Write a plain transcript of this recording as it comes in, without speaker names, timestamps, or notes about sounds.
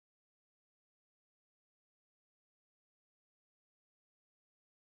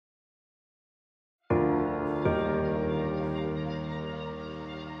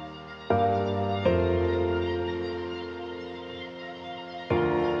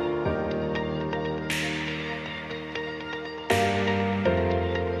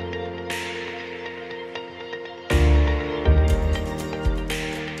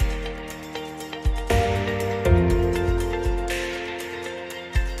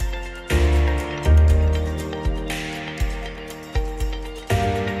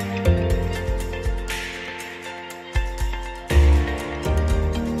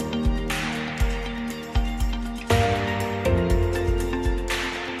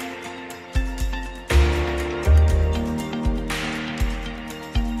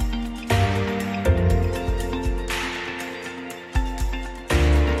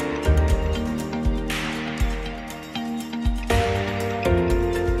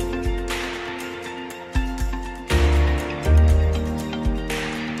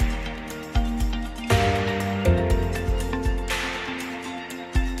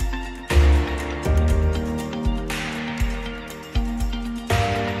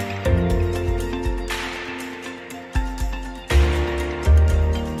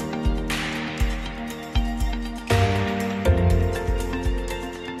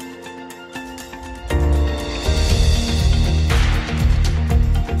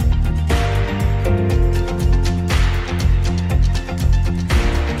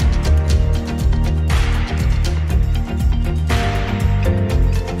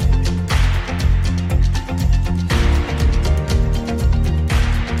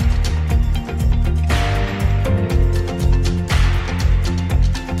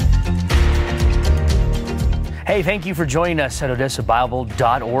Hey, thank you for joining us at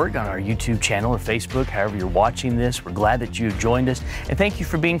OdessaBible.org on our YouTube channel or Facebook, however you're watching this. We're glad that you've joined us, and thank you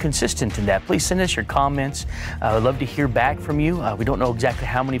for being consistent in that. Please send us your comments. I'd love to hear back from you. We don't know exactly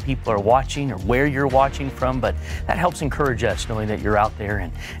how many people are watching or where you're watching from, but that helps encourage us knowing that you're out there,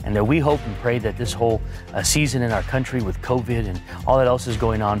 and that we hope and pray that this whole season in our country with COVID and all that else is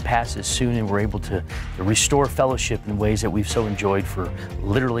going on passes soon, and we're able to restore fellowship in ways that we've so enjoyed for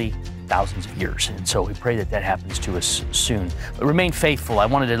literally thousands of years. And so we pray that that happens to us soon. But remain faithful. I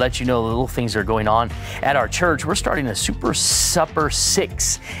wanted to let you know the little things that are going on at our church. We're starting a Super Supper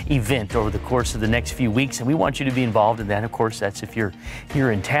 6 event over the course of the next few weeks, and we want you to be involved in that. Of course, that's if you're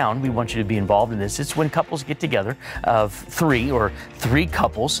here in town. We want you to be involved in this. It's when couples get together of three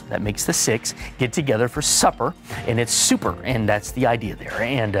couples, that makes the 6, get together for supper, and it's super, and that's the idea there.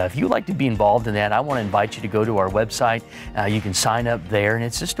 And if you'd like to be involved in that, I want to invite you to go to our website. You can sign up there, and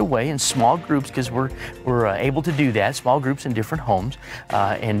it's just a way in small groups, because we're able to do that, small groups in different homes,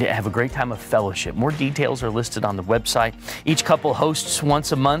 and have a great time of fellowship. More details are listed on the website. Each couple hosts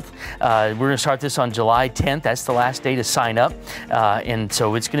once a month. We're going to start this on July 10th. That's the last day to sign up, and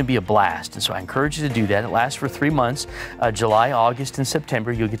so it's going to be a blast. And so I encourage you to do that. It lasts for 3 months. July, August, and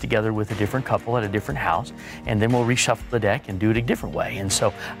September, you'll get together with a different couple at a different house, and then we'll reshuffle the deck and do it a different way. And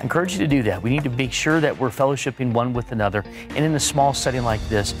so I encourage you to do that. We need to make sure that we're fellowshipping one with another, and in a small setting like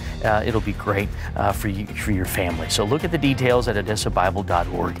this, it'll be great for your family. So look at the details at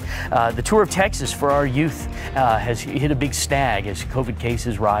OdessaBible.org. The tour of Texas for our youth has hit a big snag as COVID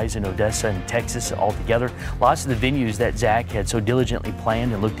cases rise in Odessa and Texas altogether. Lots of the venues that Zach had so diligently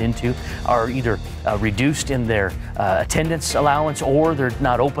planned and looked into are either reduced in their attendance allowance, or they're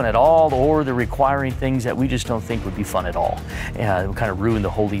not open at all, or they're requiring things that we just don't think would be fun at all. It would kind of ruin the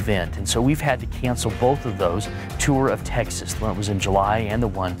whole event. And so we've had to cancel both of those, Tour of Texas, the one that was in July and the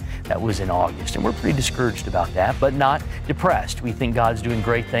one that was in August. And we're pretty discouraged about that, but not depressed. We think God's doing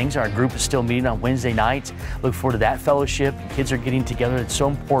great things. Our group is still meeting on Wednesday nights. Look forward to that fellowship. Kids are getting together. It's so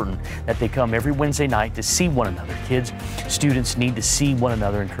important that they come every Wednesday night to see one another. Kids, students need to see one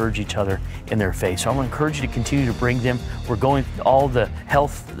another, encourage each other in their faith. So I want to encourage you to continue to bring them. We're going all the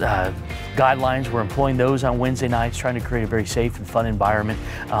health guidelines. We're employing those on Wednesday nights, trying to create a very safe and fun environment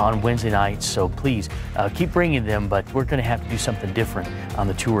on Wednesday nights. So please keep bringing them, but we're going to have to do something different on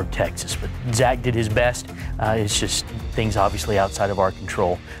the Tour of Texas. But Zach did his best. It's just things obviously outside of our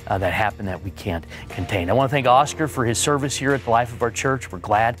control that happen that we can't contain. I want to thank Oscar for his service here at the Life of our Church. We're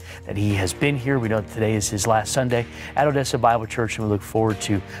glad that he has been here. We know that today is his last Sunday at Odessa Bible Church, and we look forward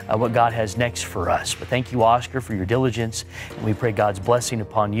to what God has next for us. But thank you, Oscar, for your diligence, and we pray God's blessing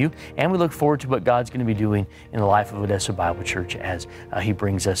upon you, and we look forward to what God's going to be doing in the life of Odessa Bible Church as he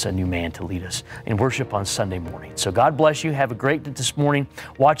brings us a new man to lead us in worship on Sunday morning. So God bless you. Have a great day this morning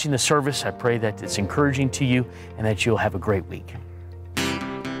watching the service. I pray that it's encouraging to you and that you'll have a great week.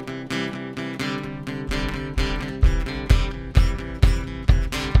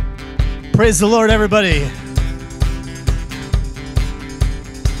 Praise the Lord, everybody.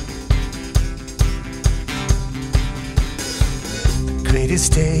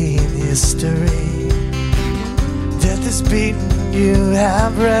 Greatest day in history. Death is beaten, you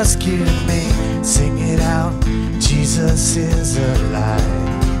have rescued me. Sing it out, Jesus is alive.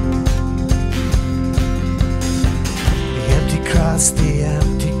 The empty cross, the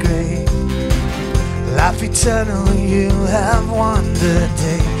empty grave. Life eternal, you have won the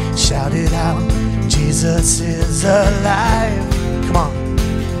day. Shout it out, Jesus is alive. Come on.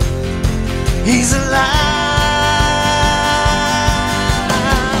 He's alive.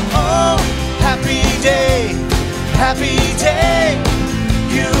 Oh, happy day, happy day.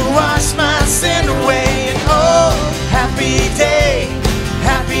 You wash my sin away. And oh, happy day,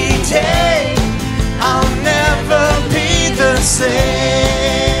 happy day. I'll never be the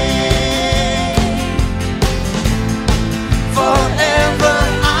same. Forever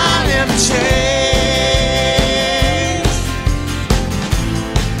I am changed.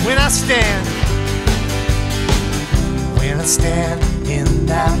 When I stand in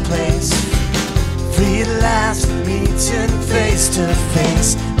that place, free at last, meeting face to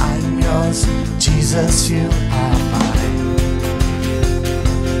face. I'm yours, Jesus, you are mine.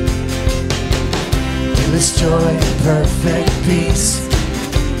 Endless joy, perfect peace.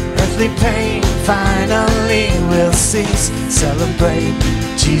 Earthly pain finally will cease. Celebrate,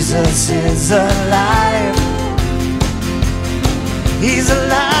 Jesus is alive. He's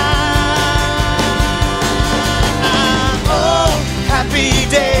alive. Oh, happy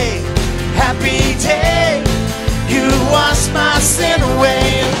day, happy day. You wash my sin away.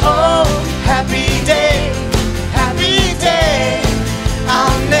 And oh, happy day, happy day.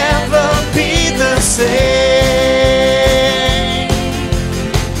 I'll never be the same.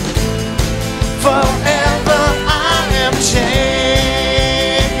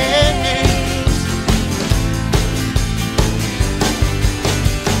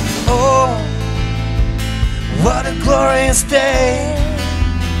 day.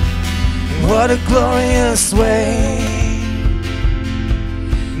 What a glorious way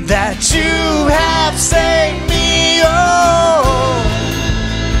that you have saved me. Oh,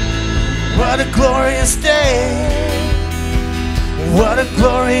 what a glorious day. What a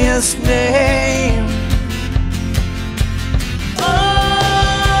glorious name. Oh,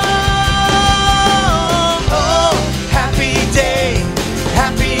 happy day,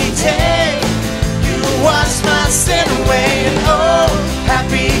 you wash my sin away. And oh,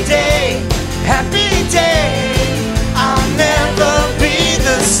 happy day, I'll never be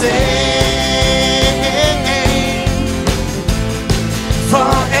the same.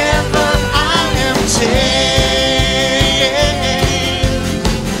 Forever I am changed.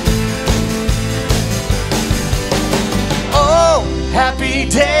 Oh, happy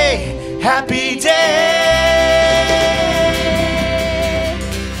day, happy day.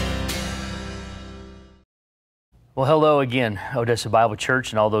 Well, hello again, Odessa Bible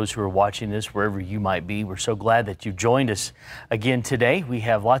Church, and all those who are watching this, wherever you might be. We're so glad that you joined us again today. We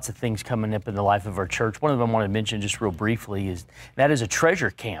have lots of things coming up in the life of our church. One of them I want to mention just real briefly is that is a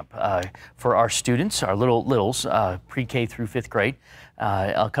treasure camp for our students, our littles, pre-K through 5th grade,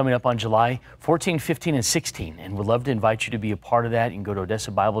 coming up on July 14, 15, and 16. And we'd love to invite you to be a part of that. You can go to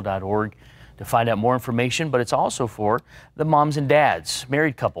odessabible.org to find out more information, but it's also for the moms and dads,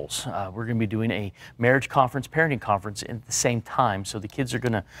 married couples. We're going to be doing a marriage conference, parenting conference at the same time. So the kids are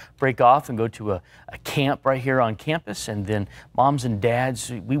going to break off and go to a camp right here on campus, and then moms and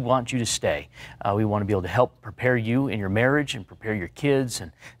dads, we want you to stay. We want to be able to help prepare you in your marriage and prepare your kids,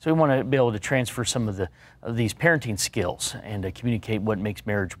 and so we want to be able to transfer some of these parenting skills and communicate what makes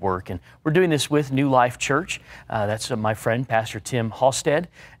marriage work. And we're doing this with New Life Church. That's my friend, Pastor Tim Halstead,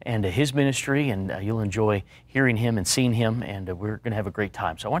 and his ministry, and you'll enjoy hearing him and seeing him, and we're going to have a great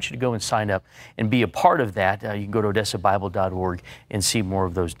time. So I want you to go and sign up and be a part of that. You can go to odessabible.org and see more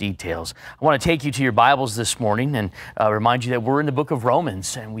of those details. I want to take you to your Bibles this morning and remind you that we're in the book of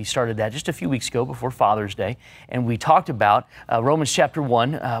Romans, and we started that just a few weeks ago before Father's Day, and we talked about Romans chapter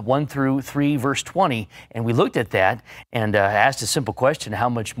 1, 1 through 3, verse 20, and we looked at that and asked a simple question: how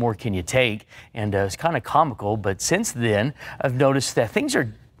much more can you take? And it's kind of comical, but since then, I've noticed that things are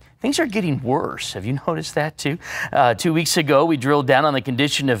getting worse. Have you noticed that too? 2 weeks ago, we drilled down on the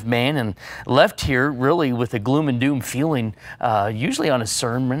condition of man and left here really with a gloom and doom feeling. Usually on a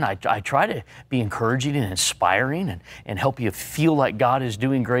sermon, I try to be encouraging and inspiring and help you feel like God is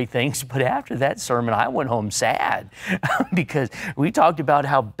doing great things. But after that sermon, I went home sad because we talked about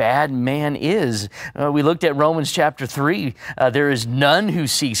how bad man is. We looked at Romans chapter 3. There is none who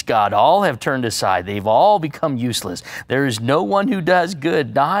seeks God. All have turned aside. They've all become useless. There is no one who does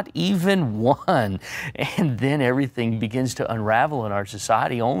good, not even one. And then everything begins to unravel in our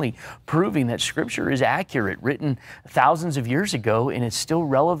society, only proving that Scripture is accurate, written thousands of years ago, and it's still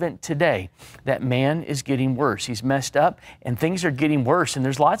relevant today, that man is getting worse. He's messed up, and things are getting worse. And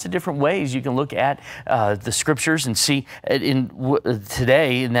there's lots of different ways you can look at the Scriptures and see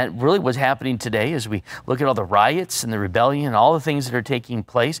today, and that really what's happening today as we look at all the riots and the rebellion and all the things that are taking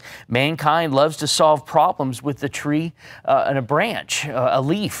place. Mankind loves to solve problems with the tree and a branch, a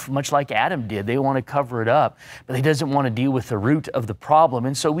leaf, much like Adam did. They want to cover it up, but he doesn't want to deal with the root of the problem.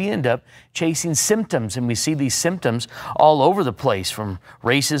 And so we end up chasing symptoms, and we see these symptoms all over the place, from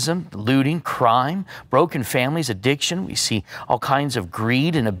racism, looting, crime, broken families, addiction. We see all kinds of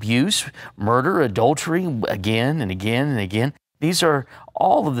greed and abuse, murder, adultery, again and again and again. These are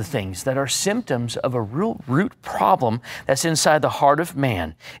all of the things that are symptoms of a real root problem that's inside the heart of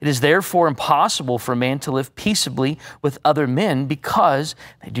man. It is therefore impossible for man to live peaceably with other men because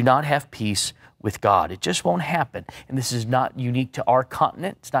they do not have peace with God. It just won't happen. And this is not unique to our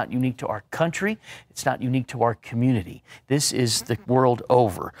continent. It's not unique to our country. It's not unique to our community. This is the world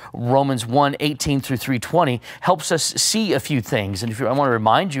over. Romans 1, 18 through 3:20 helps us see a few things. And I want to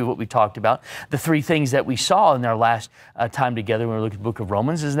remind you what we talked about, the three things that we saw in our last time together when we looked at the book of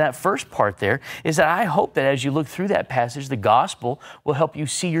Romans, is that first part there is that I hope that as you look through that passage, the gospel will help you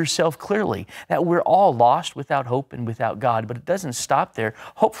see yourself clearly, that we're all lost without hope and without God. But it doesn't stop there.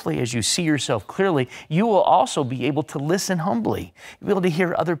 Hopefully, as you see yourself clearly, you will also be able to listen humbly. You'll be able to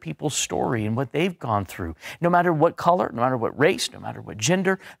hear other people's story and what they've gone through. No matter what color, no matter what race, no matter what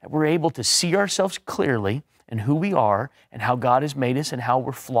gender, that we're able to see ourselves clearly and who we are and how God has made us and how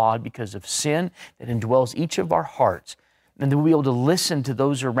we're flawed because of sin that indwells each of our hearts. And then we'll be able to listen to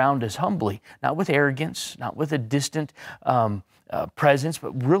those around us humbly, not with arrogance, not with a distant presence,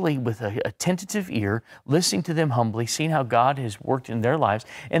 but really with a tentative ear, listening to them humbly, seeing how God has worked in their lives.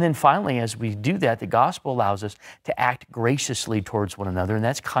 And then finally, as we do that, the gospel allows us to act graciously towards one another. And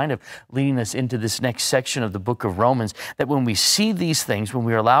that's kind of leading us into this next section of the book of Romans, that when we see these things, when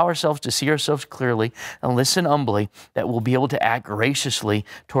we allow ourselves to see ourselves clearly and listen humbly, that we'll be able to act graciously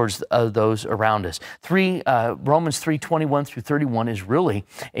towards those around us. Romans 3:21 through 31 is really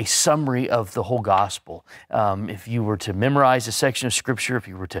a summary of the whole gospel. If you were to memorize a section of Scripture, if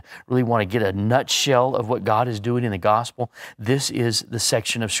you were to really want to get a nutshell of what God is doing in the gospel, this is the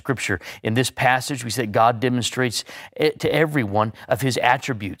section of Scripture. In this passage, we said God demonstrates to everyone of His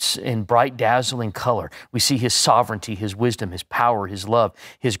attributes in bright, dazzling color. We see His sovereignty, His wisdom, His power, His love,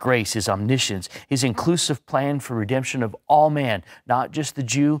 His grace, His omniscience, His inclusive plan for redemption of all man, not just the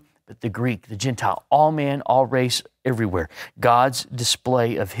Jew, but the Greek, the Gentile, all man, all race, everywhere. God's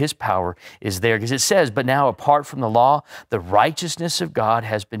display of His power is there, because it says, but now apart from the law, the righteousness of God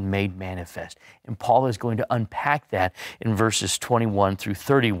has been made manifest. And Paul is going to unpack that in verses 21 through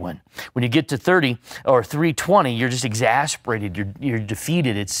 31. When you get to 30 or 3:20, you're just exasperated, you're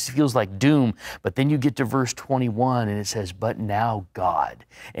defeated, it feels like doom. But then you get to verse 21 and it says, but now God.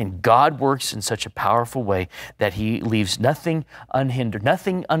 And God works in such a powerful way that He leaves nothing unhindered,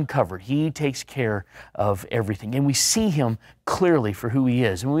 nothing uncovered. He takes care of everything. And we see Him clearly for who He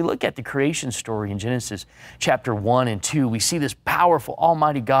is. And when we look at the creation story in Genesis chapter 1 and 2, we see this powerful,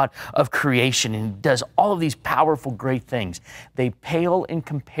 almighty God of creation, and He does all of these powerful, great things. They pale in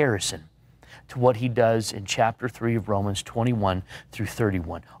comparison to what He does in chapter 3 of Romans 21 through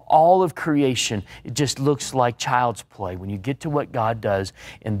 31. All of creation, it just looks like child's play when you get to what God does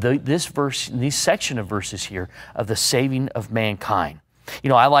in this section of verses here of the saving of mankind. You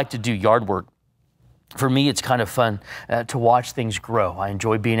know, I like to do yard work. For me, it's kind of fun to watch things grow. I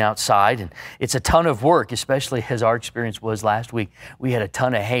enjoy being outside, and it's a ton of work, especially as our experience was last week. We had a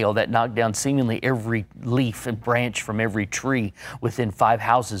ton of hail that knocked down seemingly every leaf and branch from every tree within 5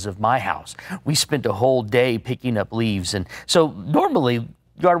 houses of my house. We spent a whole day picking up leaves, and so normally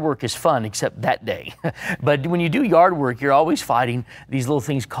yard work is fun, except that day. But when you do yard work, you're always fighting these little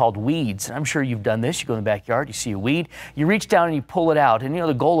things called weeds. And I'm sure you've done this. You go in the backyard, you see a weed, you reach down and you pull it out. And you know,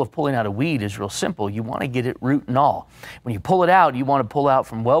 the goal of pulling out a weed is real simple. You want to get it root and all. When you pull it out, you want to pull out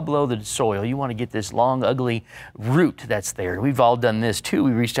from well below the soil. You want to get this long, ugly root that's there. We've all done this too.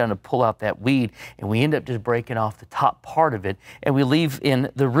 We reach down to pull out that weed, and we end up just breaking off the top part of it, and we leave in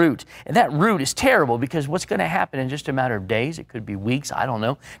the root. And that root is terrible, because what's going to happen in just a matter of days, it could be weeks, I don't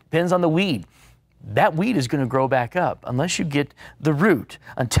know, depends on the weed. That weed is going to grow back up unless you get the root.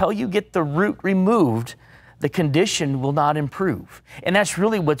 Until you get the root removed, the condition will not improve. And that's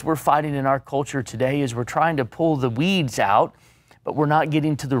really what we're fighting in our culture today, is we're trying to pull the weeds out, but we're not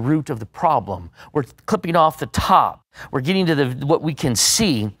getting to the root of the problem. We're clipping off the top. We're getting to what we can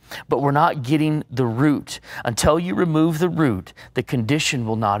see, but we're not getting the root. Until you remove the root, the condition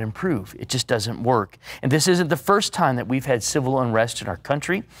will not improve. It just doesn't work. And this isn't the first time that we've had civil unrest in our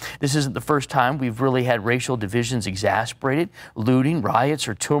country. This isn't the first time we've really had racial divisions exacerbated, looting, riots,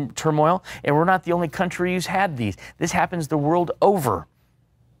 or turmoil. And we're not the only country who's had these. This happens the world over.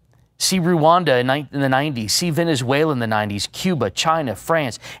 See Rwanda in the 90s, see Venezuela in the 90s, Cuba, China,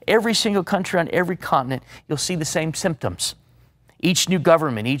 France, every single country on every continent, you'll see the same symptoms. Each new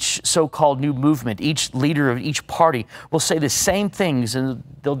government, each so-called new movement, each leader of each party will say the same things, and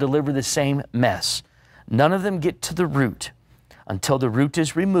they'll deliver the same mess. None of them get to the root. Until the root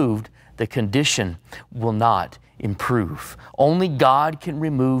is removed, the condition will not improve. Only God can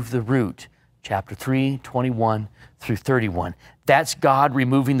remove the root. Chapter 3, 21 through 31. That's God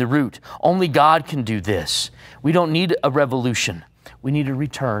removing the root. Only God can do this. We don't need a revolution. We need a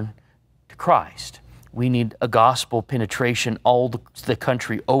return to Christ. We need a gospel penetration all the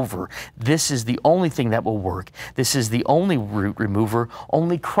country over. This is the only thing that will work. This is the only root remover.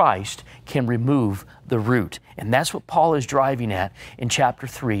 Only Christ can remove the root. And that's what Paul is driving at in chapter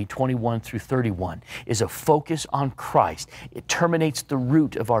 3, 21 through 31, is a focus on Christ. It terminates the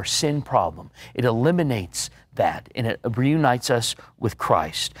root of our sin problem. It eliminates that, and it reunites us with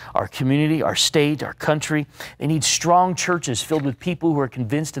Christ. Our community, our state, our country, they need strong churches filled with people who are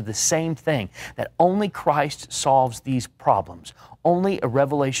convinced of the same thing, that only Christ solves these problems. Only a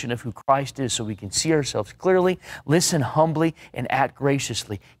revelation of who Christ is, so we can see ourselves clearly, listen humbly, and act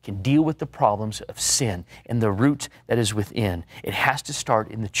graciously, can deal with the problems of sin and the root that is within. It has to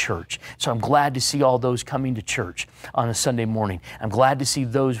start in the church. So I'm glad to see all those coming to church on a Sunday morning. I'm glad to see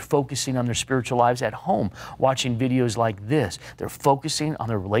those focusing on their spiritual lives at home, watching videos like this. They're focusing on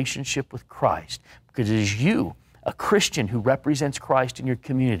their relationship with Christ, because it is you a Christian who represents Christ in your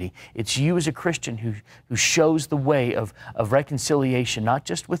community. It's you as a Christian who shows the way of reconciliation, not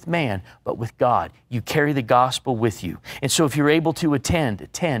just with man, but with God. You carry the gospel with you. And so if you're able to attend.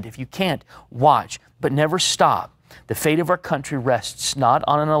 If you can't, watch, but never stop. The fate of our country rests not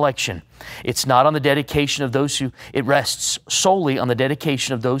on an election. It's not on the dedication of those it rests solely on the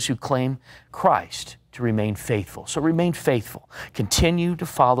dedication of those who claim Christ to remain faithful. So remain faithful. Continue to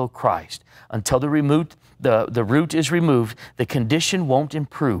follow Christ. Until the root is removed, the condition won't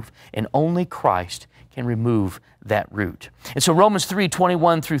improve, and only Christ can remove that root. And so Romans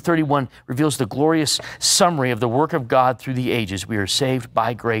 3:21 through 31 reveals the glorious summary of the work of God through the ages. We are saved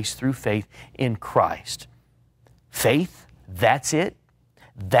by grace through faith in Christ. Faith, that's it.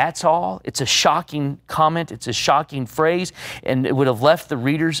 That's all. It's a shocking comment. It's a shocking phrase, and it would have left the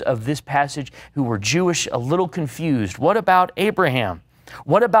readers of this passage who were Jewish a little confused. What about Abraham?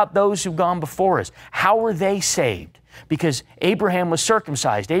 What about those who've gone before us? How were they saved? Because Abraham was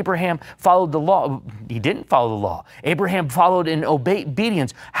circumcised. Abraham followed the law. He didn't follow the law. Abraham followed in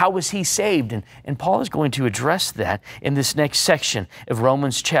obedience. How was he saved? And Paul is going to address that in this next section of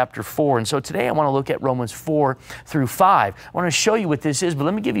Romans chapter 4. And so today I want to look at Romans 4 through 5. I want to show you what this is, but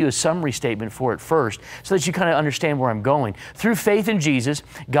let me give you a summary statement for it first so that you kind of understand where I'm going. Through faith in Jesus,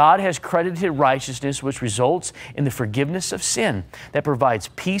 God has credited righteousness, which results in the forgiveness of sin that provides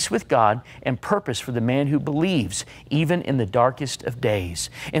peace with God and purpose for the man who believes, even in the darkest of days.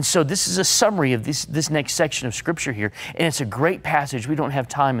 And so this is a summary of this next section of Scripture here, and it's a great passage. We don't have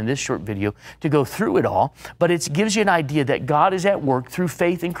time in this short video to go through it all, but it gives you an idea that God is at work through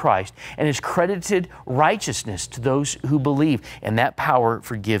faith in Christ and has credited righteousness to those who believe, and that power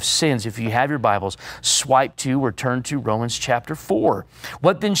forgives sins. If you have your Bibles, swipe to or turn to Romans chapter 4.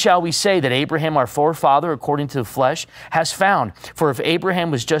 What then shall we say that Abraham, our forefather, according to the flesh, has found? For if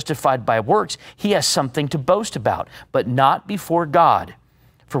Abraham was justified by works, he has something to boast about, but not before God.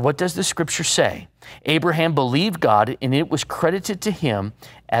 For what does the Scripture say? Abraham believed God, and it was credited to him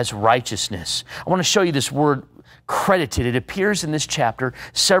as righteousness. I want to show you this word credited. It appears in this chapter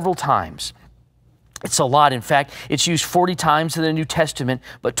several times. It's a lot. In fact, it's used 40 times in the New Testament,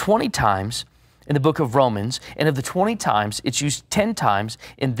 but 20 times in the book of Romans, and of the 20 times, it's used 10 times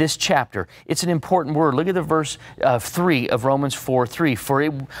in this chapter. It's an important word. Look at the verse 3 of Romans 4:3.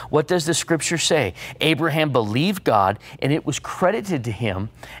 What does the Scripture say? Abraham believed God, and it was credited to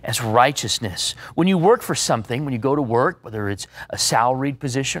him as righteousness. When you work for something, when you go to work, whether it's a salaried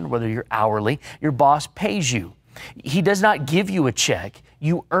position, whether you're hourly, your boss pays you. He does not give you a check.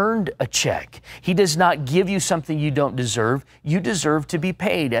 You earned a check. He does not give you something you don't deserve. You deserve to be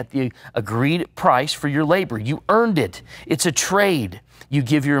paid at the agreed price for your labor. You earned it. It's a trade. You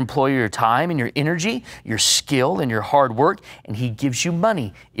give your employer your time and your energy, your skill and your hard work, and he gives you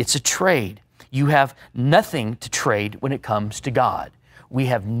money. It's a trade. You have nothing to trade when it comes to God. We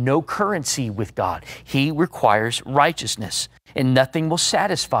have no currency with God. He requires righteousness, and nothing will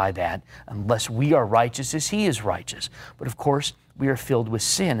satisfy that unless we are righteous as He is righteous. But of course, we are filled with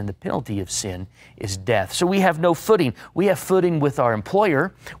sin, and the penalty of sin is death. So we have no footing. We have footing with our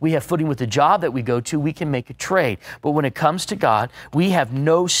employer. We have footing with the job that we go to. We can make a trade. But when it comes to God, we have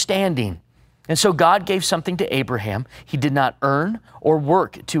no standing. And so God gave something to Abraham he did not earn or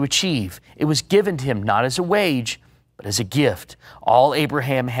work to achieve. It was given to him not as a wage, but as a gift. All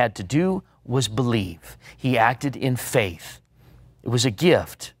Abraham had to do was believe. He acted in faith. It was a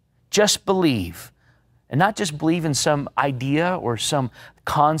gift. Just believe. And not just believe in some idea or some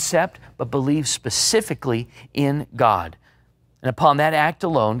concept, but believe specifically in God. And upon that act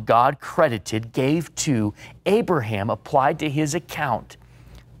alone, God credited, gave to Abraham, applied to his account,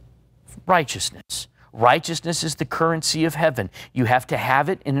 righteousness. Righteousness is the currency of heaven. You have to have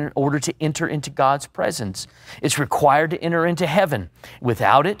it in order to enter into God's presence. It's required to enter into heaven.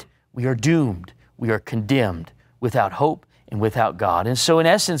 Without it, we are doomed. We are condemned, without hope and without God. And so in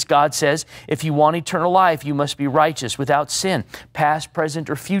essence, God says, if you want eternal life, you must be righteous, without sin, past, present,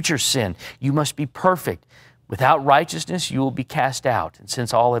 or future sin. You must be perfect. Without righteousness, you will be cast out. And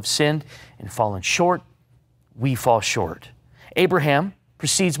since all have sinned and fallen short, we fall short. Abraham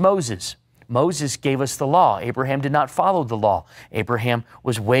precedes Moses. Moses gave us the law. Abraham did not follow the law. Abraham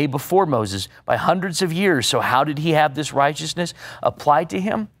was way before Moses by hundreds of years. So how did he have this righteousness applied to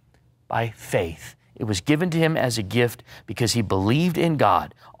him? By faith. It was given to him as a gift because he believed in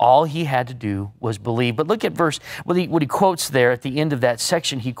God. All he had to do was believe. But look at what he quotes there at the end of that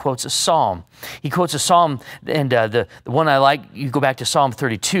section. He quotes a psalm. He quotes a psalm, and the one I like, you go back to Psalm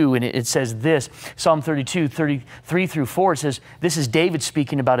 32, and it says this, Psalm 32, 33 through 4, it says, this is David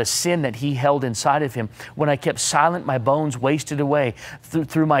speaking about a sin that he held inside of him. When I kept silent, my bones wasted away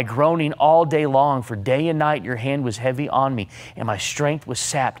through my groaning all day long. For day and night your hand was heavy on me, and my strength was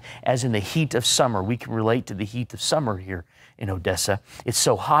sapped as in the heat of summer. We can relate to the heat of summer here in Odessa. It's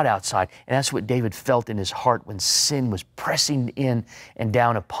so hot outside, and that's what David felt in his heart when sin was pressing in and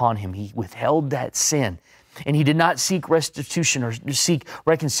down upon him. He withheld that sin, and he did not seek restitution or seek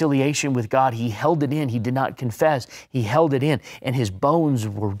reconciliation with God. He held it in. He did not confess. He held it in, and his bones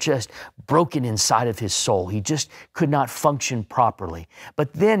were just broken inside of his soul. He just could not function properly.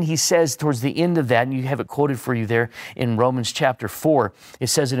 But then he says towards the end of that, and you have it quoted for you there in Romans chapter 4, it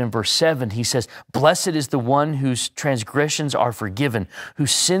says it in verse 7, he says, blessed is the one whose transgressions are forgiven,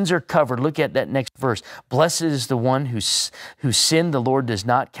 whose sins are covered. Look at that next verse. Blessed is the one whose sin the Lord does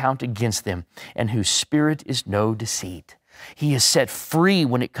not count against them, and whose spirit is no deceit. He is set free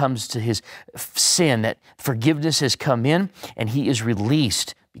when it comes to his sin, that forgiveness has come in, and he is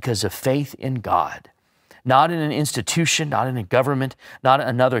released because of faith in God. Not in an institution, not in a government, not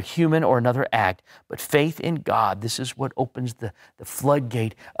another human or another act, but faith in God. This is what opens the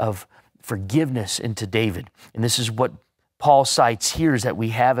floodgate of forgiveness into David. And this is what Paul cites here, is that we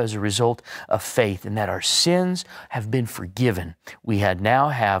have as a result of faith, and that our sins have been forgiven. We now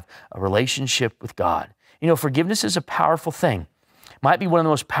have a relationship with God. You know, forgiveness is a powerful thing. Might be one of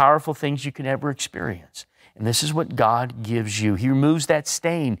the most powerful things you can ever experience. And this is what God gives you. He removes that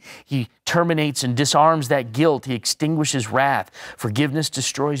stain. He terminates and disarms that guilt. He extinguishes wrath. Forgiveness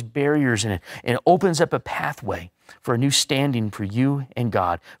destroys barriers, and it opens up a pathway for a new standing for you and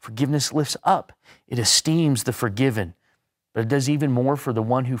God. Forgiveness lifts up. It esteems the forgiven. But it does even more for the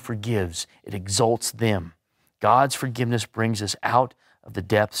one who forgives. It exalts them. God's forgiveness brings us out of the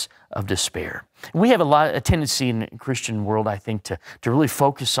depths of despair. We have a tendency in the Christian world, I think, to really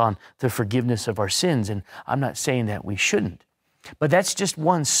focus on the forgiveness of our sins, and I'm not saying that we shouldn't. But that's just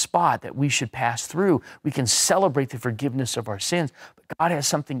one spot that we should pass through. We can celebrate the forgiveness of our sins, but God has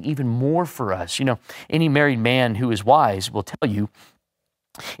something even more for us. You know, any married man who is wise will tell you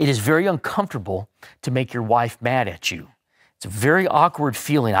it is very uncomfortable to make your wife mad at you. It's a very awkward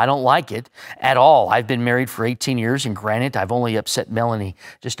feeling. I don't like it at all. I've been married for 18 years, and granted, I've only upset Melanie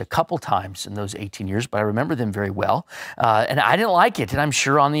just a couple times in those 18 years, but I remember them very well. And I didn't like it, and I'm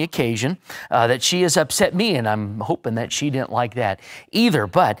sure on the occasion that she has upset me, and I'm hoping that she didn't like that either,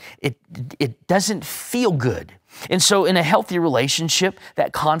 but it doesn't feel good. And so in a healthy relationship,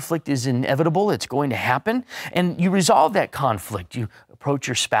 that conflict is inevitable. It's going to happen, and you resolve that conflict. You approach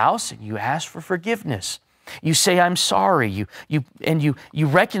your spouse, and you ask for forgiveness. You say, I'm sorry, you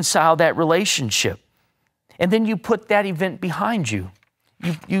reconcile that relationship. And then you put that event behind you.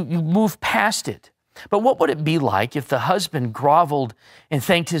 You move past it. But what would it be like if the husband groveled and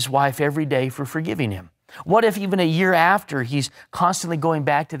thanked his wife every day for forgiving him? What if even a year after he's constantly going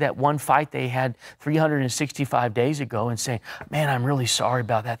back to that one fight they had 365 days ago and saying, man, I'm really sorry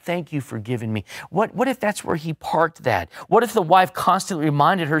about that. Thank you for forgiving me. What if that's where he parked that? What if the wife constantly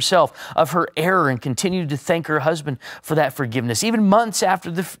reminded herself of her error and continued to thank her husband for that forgiveness, even months after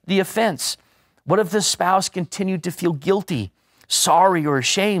the offense? What if the spouse continued to feel guilty, sorry, or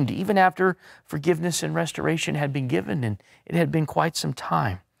ashamed, even after forgiveness and restoration had been given and it had been quite some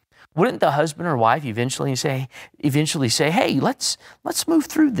time? Wouldn't the husband or wife eventually say, hey, let's move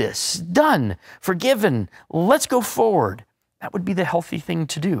through this. Done, forgiven, let's go forward. That would be the healthy thing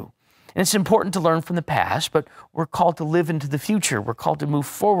to do. And it's important to learn from the past, but we're called to live into the future. We're called to move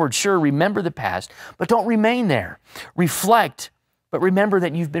forward. Sure, remember the past, but don't remain there. Reflect, but remember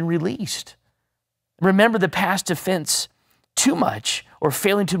that you've been released. Remember the past offense too much or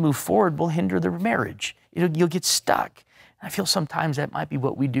failing to move forward will hinder the marriage. You'll get stuck. I feel sometimes that might be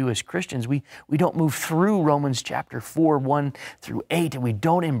what we do as Christians. We don't move through Romans chapter 4, 1 through 8, and we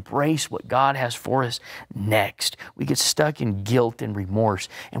don't embrace what God has for us next. We get stuck in guilt and remorse,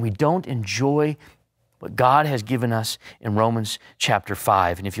 and we don't enjoy what God has given us in Romans chapter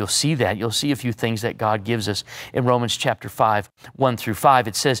 5. And if you'll see that, you'll see a few things that God gives us in Romans chapter 5, 1 through 5.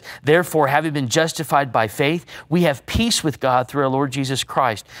 It says, therefore, having been justified by faith, we have peace with God through our Lord Jesus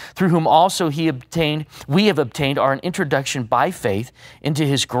Christ, through whom also we have obtained our introduction by faith into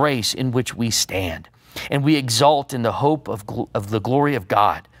his grace in which we stand. And we exult in the hope of the glory of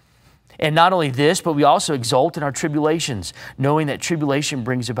God. And not only this, but we also exult in our tribulations, knowing that tribulation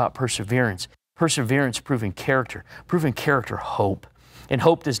brings about perseverance. Perseverance, proven character, hope. And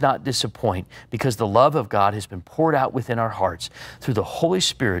hope does not disappoint because the love of God has been poured out within our hearts through the Holy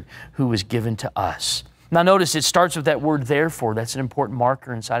Spirit who was given to us. Now notice it starts with that word therefore. That's an important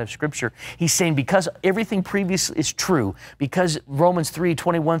marker inside of Scripture. He's saying because everything previous is true, because Romans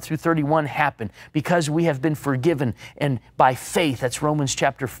 3:21 through 31 happened, because we have been forgiven and by faith, that's Romans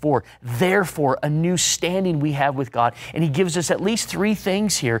chapter 4, therefore a new standing we have with God. And he gives us at least three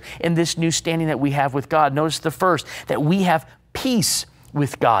things here in this new standing that we have with God. Notice the first, that we have peace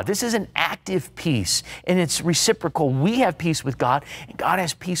with God. This is an active peace and it's reciprocal. We have peace with God and God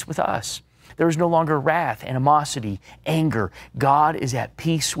has peace with us. There is no longer wrath, animosity, anger. God is at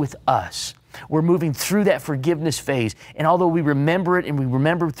peace with us. We're moving through that forgiveness phase. And although we remember it and we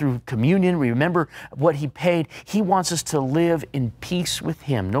remember through communion, we remember what He paid, He wants us to live in peace with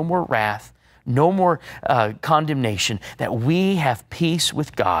Him. No more wrath, no more condemnation, that we have peace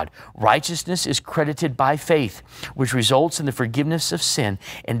with God. Righteousness is credited by faith, which results in the forgiveness of sin,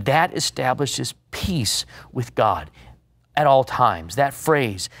 and that establishes peace with God at all times. That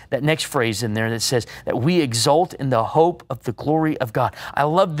phrase, that next phrase in there that says that we exult in the hope of the glory of God. I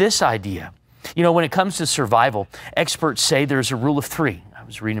love this idea. You know, when it comes to survival, experts say there's a rule of three. I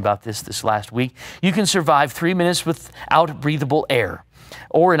was reading about this last week. You can survive 3 minutes without breathable air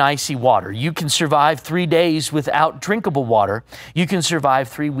or in icy water. You can survive 3 days without drinkable water. You can survive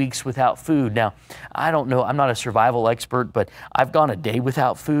 3 weeks without food. Now, I don't know, I'm not a survival expert, but I've gone a day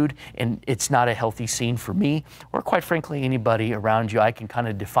without food and it's not a healthy scene for me or quite frankly anybody around you. I can kind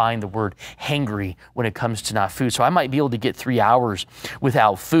of define the word hangry when it comes to not food. So I might be able to get 3 hours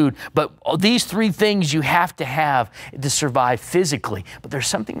without food, but these three things you have to have to survive physically, but there's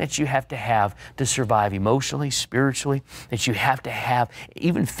something that you have to survive emotionally, spiritually, that you have to have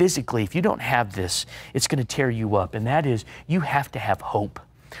even physically. If you don't have this, it's going to tear you up. And that is, you have to have hope.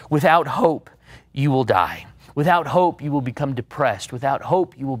 Without hope, you will die. Without hope, you will become depressed. Without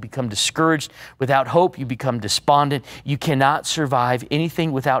hope, you will become discouraged. Without hope, you become despondent. You cannot survive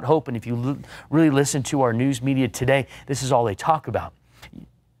anything without hope. And if you really listen to our news media today, this is all they talk about.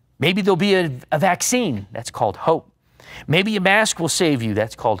 Maybe there'll be a vaccine. That's called hope. Maybe a mask will save you.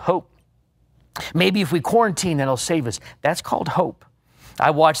 That's called hope. Maybe if we quarantine, that'll save us. That's called hope. I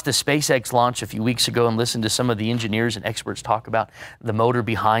watched the SpaceX launch a few weeks ago and listened to some of the engineers and experts talk about the motor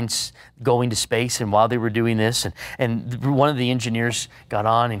behind going to space. And while they were doing this, and one of the engineers got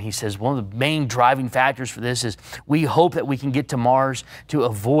on and he says, one of the main driving factors for this is we hope that we can get to Mars to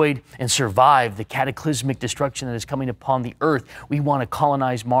avoid and survive the cataclysmic destruction that is coming upon the Earth. We want to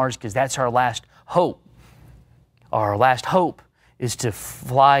colonize Mars because that's our last hope. Our last hope is to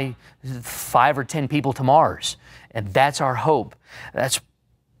fly 5 or 10 people to Mars. And that's our hope. That's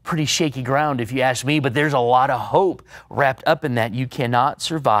pretty shaky ground if you ask me, but there's a lot of hope wrapped up in that. You cannot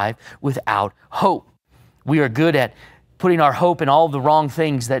survive without hope. We are good at putting our hope in all the wrong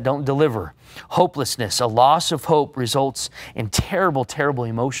things that don't deliver. Hopelessness, a loss of hope results in terrible, terrible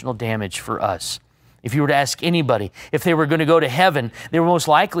emotional damage for us. If you were to ask anybody if they were going to go to heaven, they would most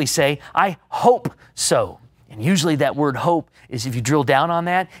likely say, I hope so. And usually that word hope is, if you drill down on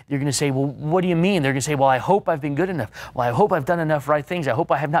that, you're going to say, well, what do you mean? They're going to say, well, I hope I've been good enough. Well, I hope I've done enough right things. I hope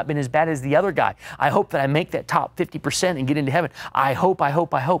I have not been as bad as the other guy. I hope that I make that top 50% and get into heaven. I hope, I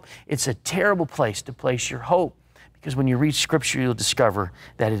hope, I hope. It's a terrible place to place your hope because when you read Scripture, you'll discover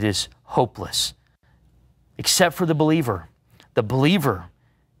that it is hopeless. Except for the believer. The believer,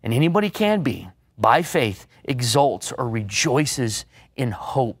 and anybody can be, by faith, exults or rejoices in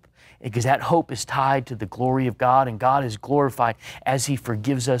hope. Because that hope is tied to the glory of God, and God is glorified as He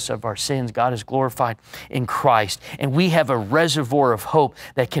forgives us of our sins. God is glorified in Christ. And we have a reservoir of hope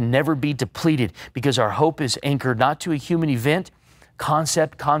that can never be depleted because our hope is anchored not to a human event,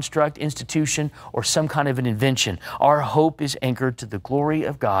 concept, construct, institution, or some kind of an invention. Our hope is anchored to the glory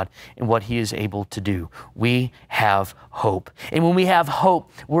of God and what He is able to do. We have hope. And when we have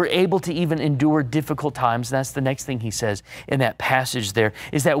hope, we're able to even endure difficult times. That's the next thing he says in that passage there,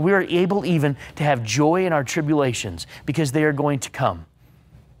 is that we're able even to have joy in our tribulations because they are going to come.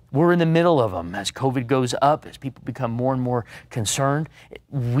 We're in the middle of them. As COVID goes up, as people become more and more concerned,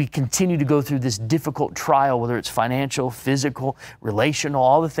 we continue to go through this difficult trial, whether it's financial, physical, relational,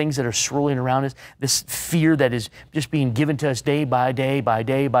 all the things that are swirling around us, this fear that is just being given to us day by day, by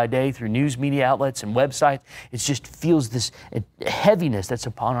day by day through news media outlets and websites. It just feels this heaviness that's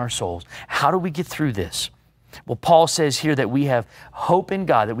upon our souls. How do we get through this? Well, Paul says here that we have hope in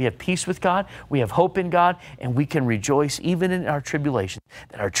God, that we have peace with God, we have hope in God, and we can rejoice even in our tribulations,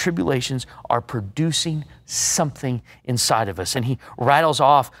 that our tribulations are producing something inside of us. And he rattles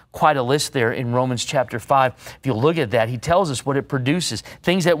off quite a list there in Romans chapter 5. If you look at that, he tells us what it produces,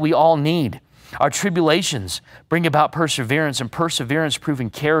 things that we all need. Our tribulations bring about perseverance, and perseverance proving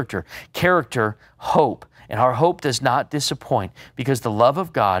character, character, hope. And our hope does not disappoint because the love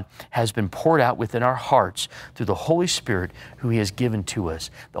of God has been poured out within our hearts through the Holy Spirit who He has given to us.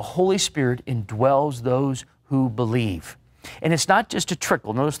 The Holy Spirit indwells those who believe. And it's not just a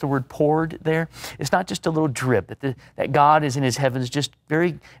trickle. Notice the word poured there. It's not just a little drip, that God is in His heavens just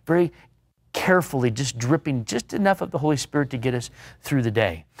very, very carefully just dripping just enough of the Holy Spirit to get us through the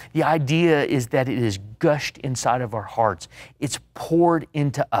day. The idea is that it is gushed inside of our hearts. It's poured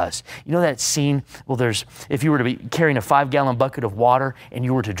into us. You know that scene? Well, if you were to be carrying a 5-gallon bucket of water and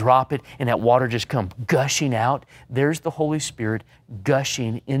you were to drop it and that water just come gushing out, there's the Holy Spirit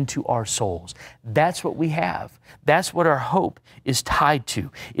gushing into our souls. That's what we have. That's what our hope is tied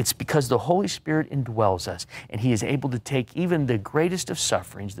to. It's because the Holy Spirit indwells us and He is able to take even the greatest of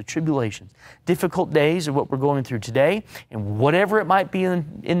sufferings, the tribulations, difficult days of what we're going through today and whatever it might be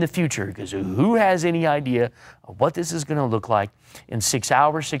in the future, because who has any idea of what this is going to look like in 6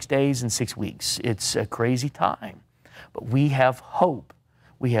 hours, 6 days, and 6 weeks. It's a crazy time. But we have hope.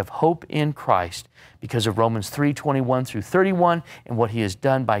 We have hope in Christ because of Romans 3:21 through 31 and what He has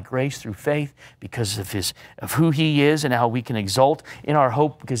done by grace through faith, because of who He is and how we can exult in our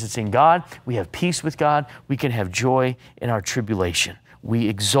hope because it's in God. We have peace with God. We can have joy in our tribulation. We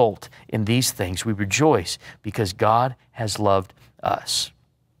exult in these things. We rejoice because God has loved us.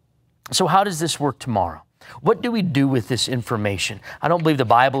 So how does this work tomorrow? What do we do with this information? I don't believe the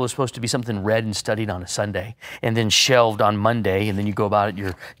Bible is supposed to be something read and studied on a Sunday and then shelved on Monday and then you go about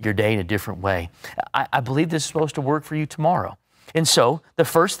it your day in a different way. I believe this is supposed to work for you tomorrow. And so the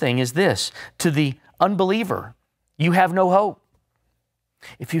first thing is this: to the unbeliever, you have no hope.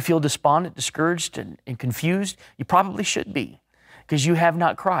 If you feel despondent, discouraged, and confused, you probably should be, because you have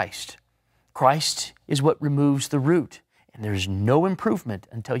not Christ. Christ is what removes the root. And there's no improvement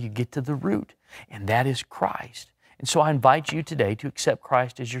until you get to the root, and that is Christ. And so I invite you today to accept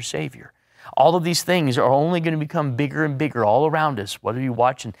Christ as your Savior. All of these things are only going to become bigger and bigger all around us. Whether you're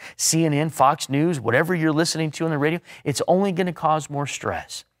watching CNN, Fox News, whatever you're listening to on the radio, it's only going to cause more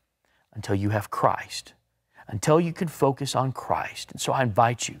stress until you have Christ, until you can focus on Christ. And so I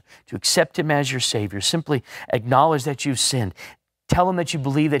invite you to accept Him as your Savior. Simply acknowledge that you've sinned. Tell Him that you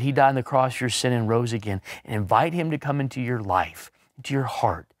believe that He died on the cross for your sin and rose again, and invite Him to come into your life, into your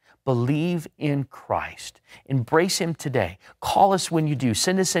heart. Believe in Christ. Embrace Him today. Call us when you do.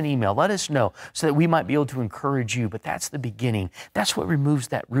 Send us an email. Let us know so that we might be able to encourage you. But that's the beginning. That's what removes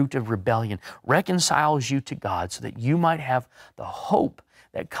that root of rebellion, reconciles you to God so that you might have the hope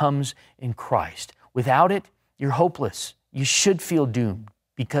that comes in Christ. Without it, you're hopeless. You should feel doomed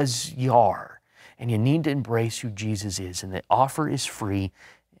because you are. And you need to embrace who Jesus is. And the offer is free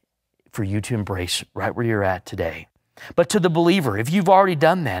for you to embrace right where you're at today. But to the believer, if you've already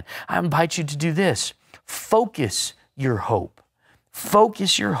done that, I invite you to do this. Focus your hope.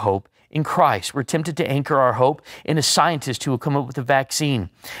 Focus your hope in Christ. We're tempted to anchor our hope in a scientist who will come up with a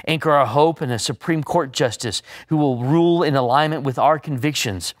vaccine. Anchor our hope in a Supreme Court justice who will rule in alignment with our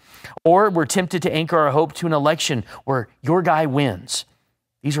convictions. Or we're tempted to anchor our hope to an election where your guy wins.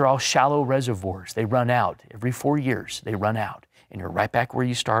 These are all shallow reservoirs. They run out. Every 4 years, they run out, and you're right back where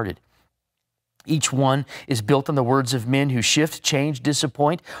you started. Each one is built on the words of men who shift, change,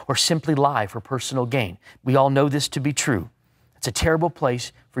 disappoint, or simply lie for personal gain. We all know this to be true. It's a terrible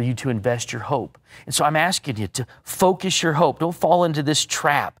place for you to invest your hope. And so I'm asking you to focus your hope. Don't fall into this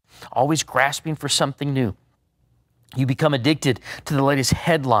trap, always grasping for something new. You become addicted to the latest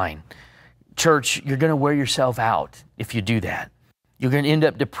headline. Church, you're going to wear yourself out if you do that. You're going to end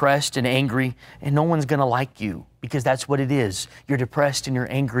up depressed and angry, and no one's going to like you because that's what it is. You're depressed and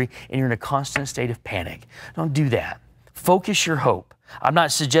you're angry and you're in a constant state of panic. Don't do that. Focus your hope. I'm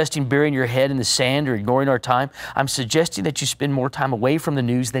not suggesting burying your head in the sand or ignoring our time. I'm suggesting that you spend more time away from the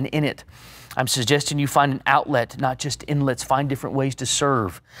news than in it. I'm suggesting you find an outlet, not just inlets. Find different ways to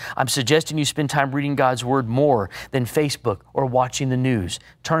serve. I'm suggesting you spend time reading God's Word more than Facebook or watching the news.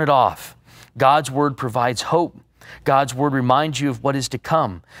 Turn it off. God's Word provides hope. God's Word reminds you of what is to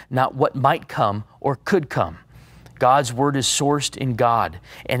come, not what might come or could come. God's Word is sourced in God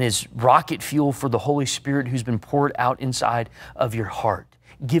and is rocket fuel for the Holy Spirit who's been poured out inside of your heart.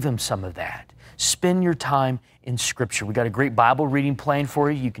 Give Him some of that. Spend your time in Scripture. We got a great Bible reading plan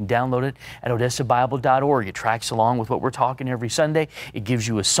for you. You can download it at odessabible.org. It tracks along with what we're talking every Sunday. It gives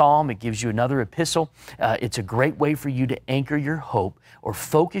you a psalm. It gives you another epistle. It's a great way for you to anchor your hope or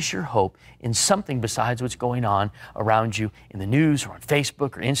focus your hope in something besides what's going on around you in the news or on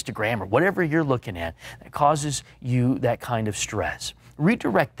Facebook or Instagram or whatever you're looking at that causes you that kind of stress.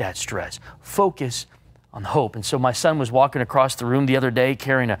 Redirect that stress. Focus on hope. And so my son was walking across the room the other day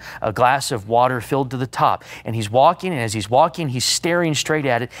carrying a glass of water filled to the top. And he's walking, and as he's walking, he's staring straight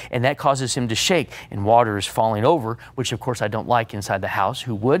at it, and that causes him to shake. And water is falling over, which of course I don't like inside the house.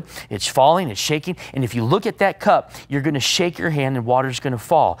 Who would? It's falling, it's shaking. And if you look at that cup, you're going to shake your hand and water's going to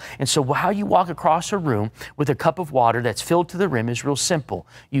fall. And so how you walk across a room with a cup of water that's filled to the rim is real simple.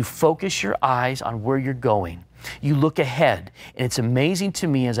 You focus your eyes on where you're going. You look ahead, and it's amazing to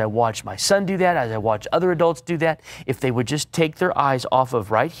me as I watch my son do that, as I watch other adults do that, if they would just take their eyes off of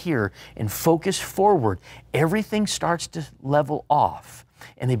right here and focus forward, everything starts to level off,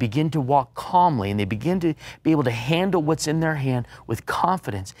 and they begin to walk calmly, and they begin to be able to handle what's in their hand with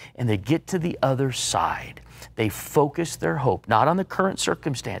confidence, and they get to the other side. They focus their hope, not on the current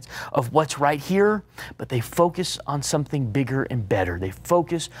circumstance of what's right here, but they focus on something bigger and better. They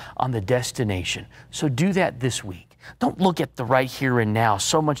focus on the destination. So do that this week. Don't look at the right here and now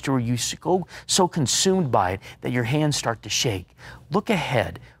so much to where you go so consumed by it that your hands start to shake. Look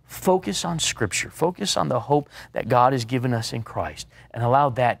ahead. Focus on Scripture. Focus on the hope that God has given us in Christ, and allow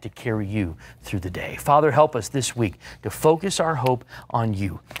that to carry you through the day. Father, help us this week to focus our hope on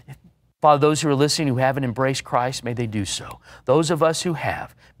you. Father, those who are listening who haven't embraced Christ, may they do so. Those of us who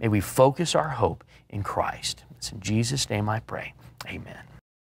have, may we focus our hope in Christ. It's in Jesus' name I pray. Amen.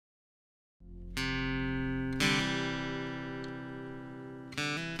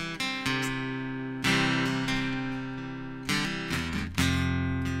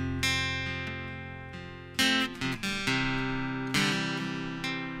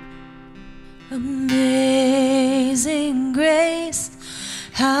 Amazing grace,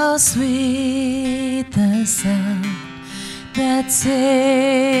 how sweet the sound that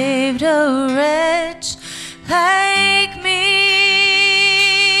saved a wretch like me.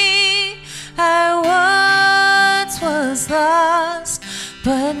 I once was lost,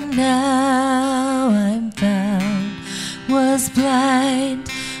 but now I'm found. Was blind,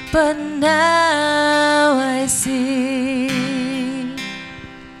 but now I see.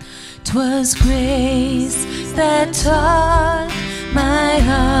 'Twas grace that taught my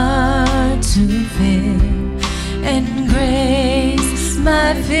heart to fear, and grace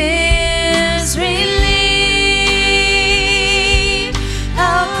my fears relieve.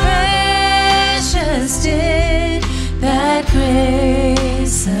 How precious did that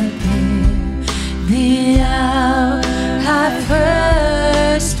grace appear the hour I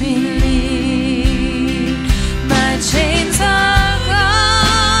first believed. My chains are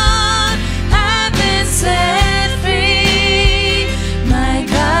gone, I've been set free. My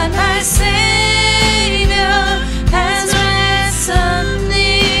God, my Savior has ransomed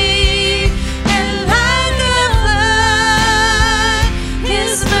me, and like a flood,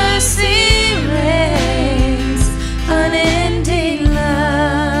 His mercy reigns, unending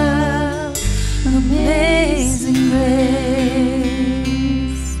love, amazing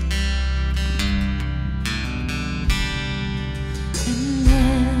grace. And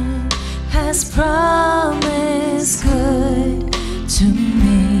God has promised good to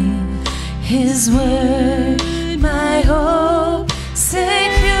me. His word, my hope secures.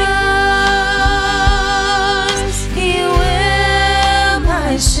 He will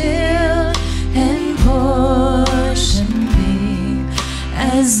my shield and portion be,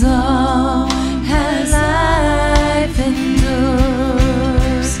 as long as life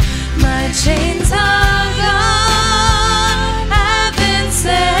endures. My chains are gone, I've been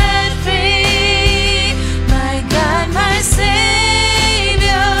set free. My God, my Savior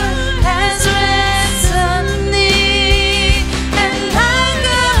has ransomed me, and like a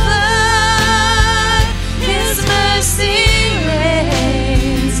flood, His mercy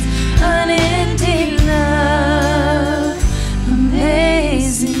reigns, unending love,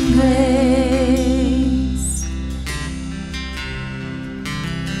 amazing grace.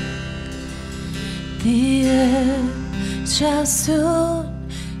 The earth shall soon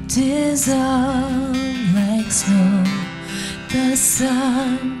dissolve like snow. The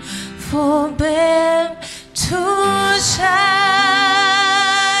sun forbear to shine,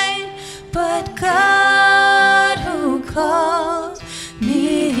 but God who called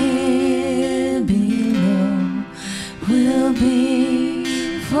me here below will be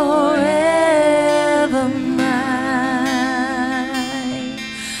forever mine,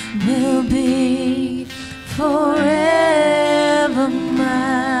 will be forever mine.